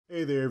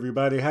Hey there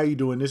everybody, how you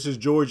doing? This is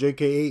George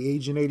aka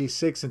Agent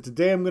 86 and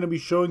today I'm going to be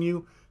showing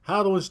you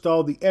how to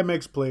install the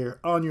MX player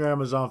on your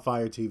Amazon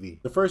Fire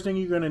TV. The first thing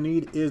you're going to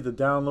need is the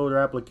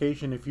downloader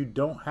application. If you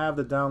don't have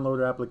the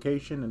downloader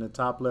application, in the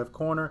top left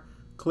corner,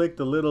 click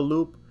the little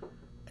loop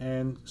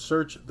and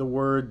search the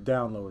word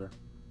downloader.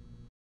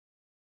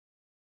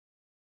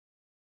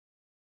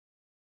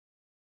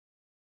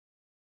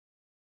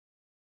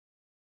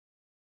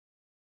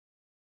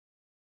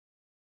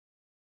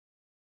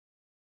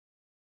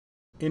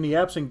 In the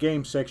apps and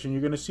games section, you're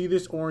going to see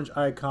this orange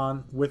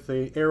icon with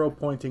the arrow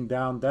pointing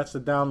down. That's the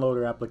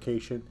downloader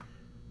application.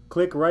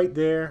 Click right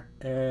there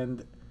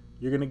and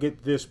you're going to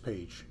get this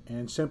page.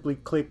 And simply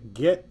click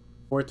Get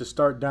for it to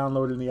start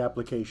downloading the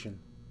application.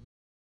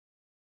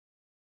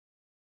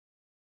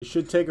 It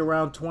should take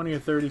around 20 or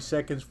 30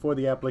 seconds for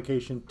the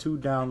application to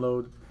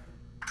download.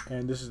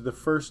 And this is the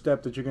first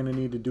step that you're going to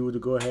need to do to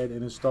go ahead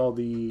and install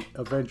the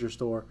Avenger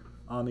Store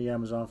on the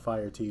Amazon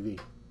Fire TV.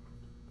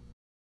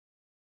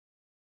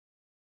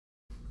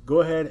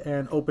 Go ahead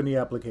and open the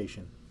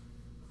application.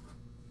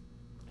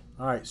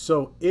 Alright,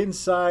 so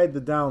inside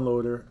the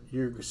downloader,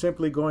 you're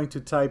simply going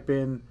to type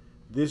in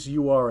this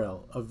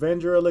URL,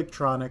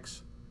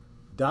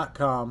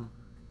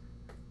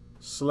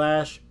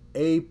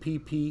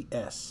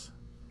 avengerelectronics.com/apps.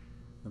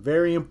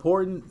 Very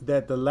important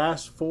that the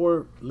last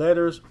four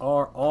letters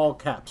are all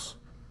caps.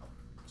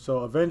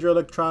 So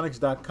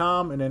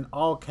avengerelectronics.com and then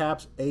all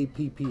caps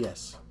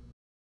apps.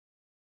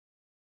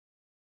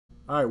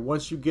 Alright,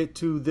 once you get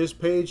to this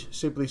page,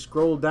 simply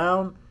scroll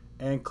down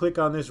and click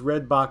on this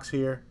red box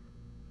here.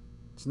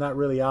 It's not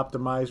really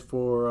optimized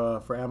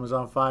for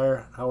Amazon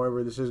Fire,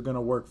 however, this is going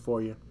to work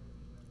for you.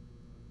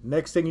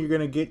 Next thing you're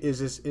going to get is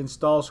this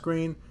install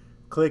screen.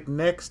 Click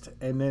Next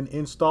and then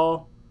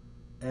Install,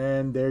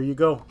 and there you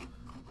go.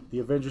 The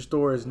Avenger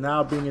Store is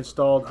now being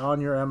installed on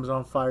your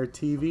Amazon Fire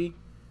TV.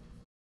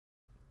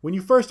 When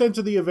you first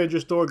enter the Avenger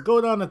Store,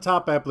 go down to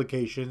Top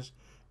Applications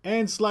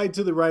and slide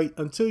to the right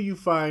until you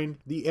find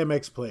the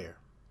MX player.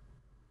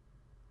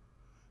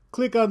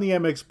 Click on the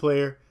MX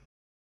player,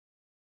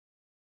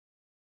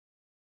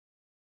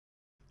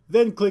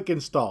 then click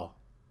Install.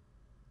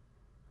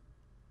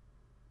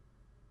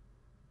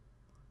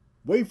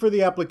 Wait for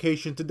the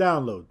application to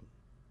download.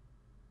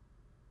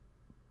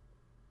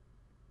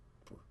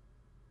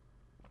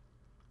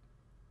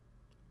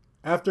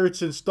 After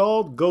it's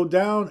installed, go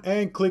down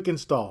and click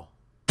Install.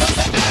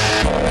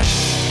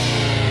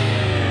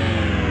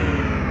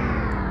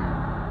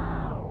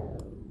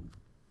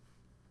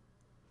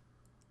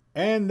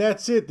 And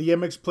that's it. The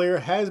MX player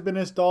has been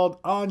installed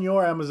on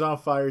your Amazon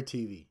Fire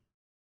TV.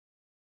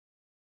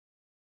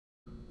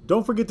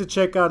 Don't forget to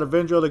check out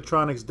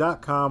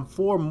avengerelectronics.com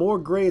for more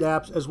great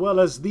apps as well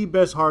as the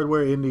best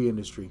hardware in the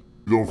industry.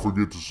 Don't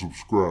forget to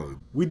subscribe.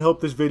 We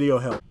hope this video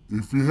helped.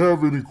 If you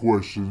have any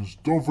questions,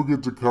 don't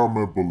forget to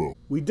comment below.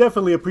 We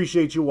definitely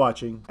appreciate you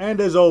watching,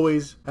 and as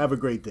always, have a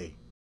great day.